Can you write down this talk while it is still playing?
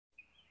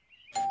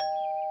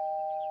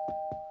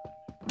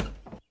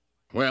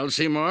Well,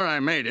 Seymour, I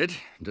made it,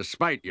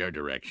 despite your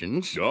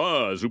directions.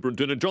 Ah,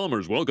 Superintendent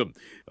Chalmers, welcome.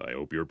 I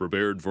hope you're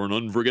prepared for an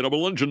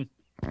unforgettable luncheon.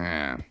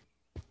 Yeah.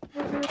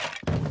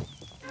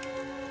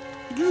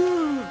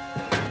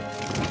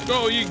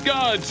 Oh, ye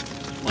gods!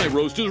 My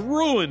roast is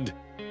ruined!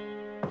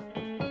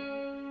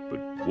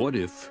 But what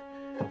if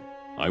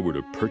I were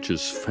to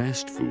purchase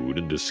fast food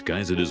and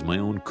disguise it as my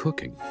own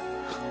cooking?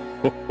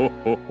 Ho, ho,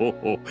 ho, ho,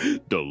 ho.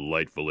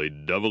 Delightfully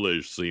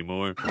devilish,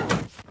 Seymour.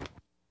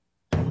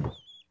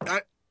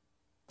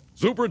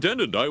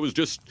 Superintendent, I was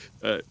just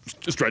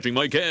stretching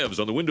my calves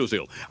on the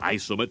windowsill.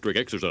 Isometric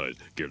exercise.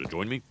 Care to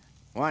join me?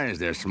 Why is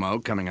there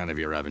smoke coming out of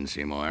your oven,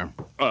 Seymour?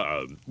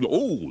 Oh,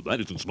 that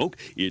isn't smoke.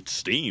 It's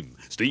steam.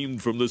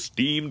 Steamed from the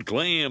steamed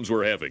clams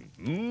we're having.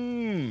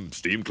 Mmm,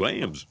 steamed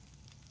clams.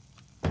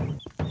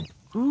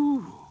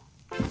 Ooh.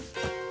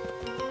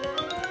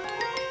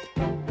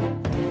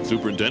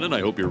 Superintendent, I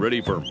hope you're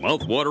ready for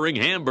mouth-watering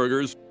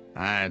hamburgers.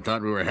 I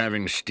thought we were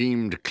having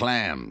steamed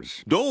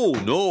clams.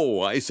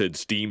 No, I said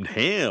steamed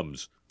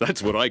hams.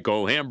 That's what I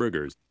call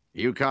hamburgers.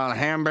 You call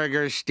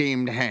hamburgers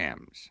steamed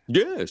hams?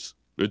 Yes,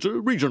 it's a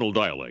regional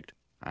dialect.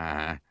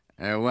 Uh-huh.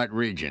 What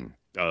region?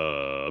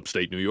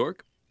 Upstate New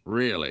York.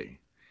 Really?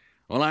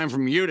 Well, I'm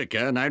from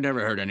Utica, and I've never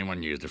heard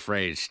anyone use the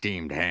phrase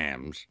steamed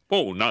hams.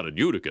 Oh, not in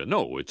Utica.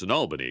 No, it's an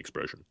Albany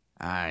expression.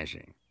 I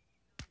see.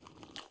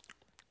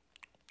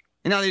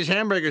 You know, these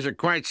hamburgers are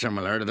quite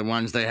similar to the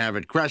ones they have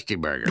at Krusty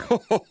Burger.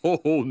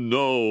 Oh,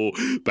 no.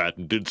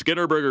 Patented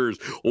Skinner Burgers.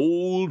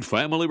 Old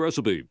family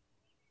recipe.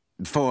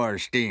 For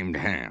steamed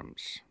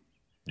hams.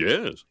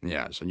 Yes.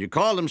 Yes, and you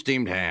call them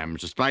steamed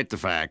hams despite the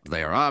fact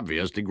they are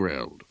obviously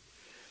grilled.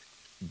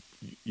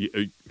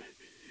 You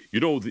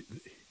know,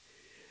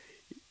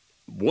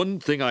 one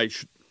thing I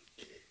should...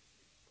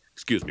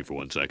 Excuse me for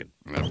 1 second.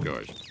 Of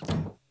course.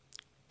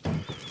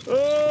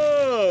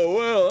 Oh,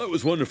 well, that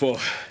was wonderful.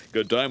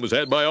 Good time was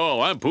had by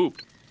all. I'm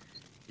pooped.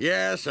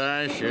 Yes,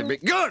 I should be.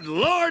 Good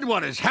Lord,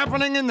 what is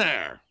happening in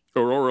there?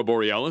 Aurora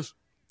Borealis?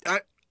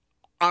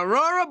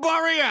 Aurora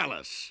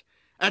Borealis.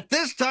 At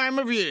this time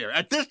of year,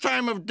 at this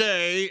time of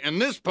day, in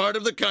this part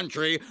of the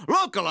country,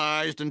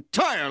 localized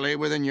entirely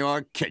within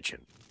your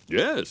kitchen.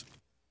 Yes.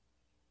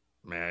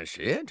 May I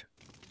see it?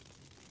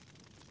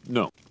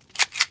 No.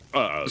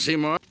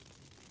 Seymour?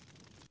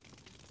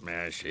 May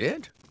I see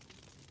it?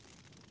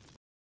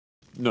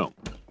 No.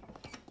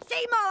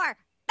 Seymour!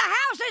 The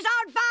house is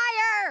on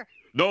fire!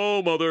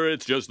 No, Mother,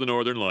 it's just the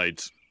Northern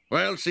Lights.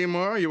 Well,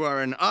 Seymour, you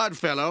are an odd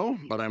fellow,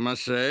 but I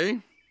must say,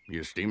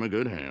 you steam a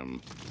good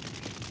ham.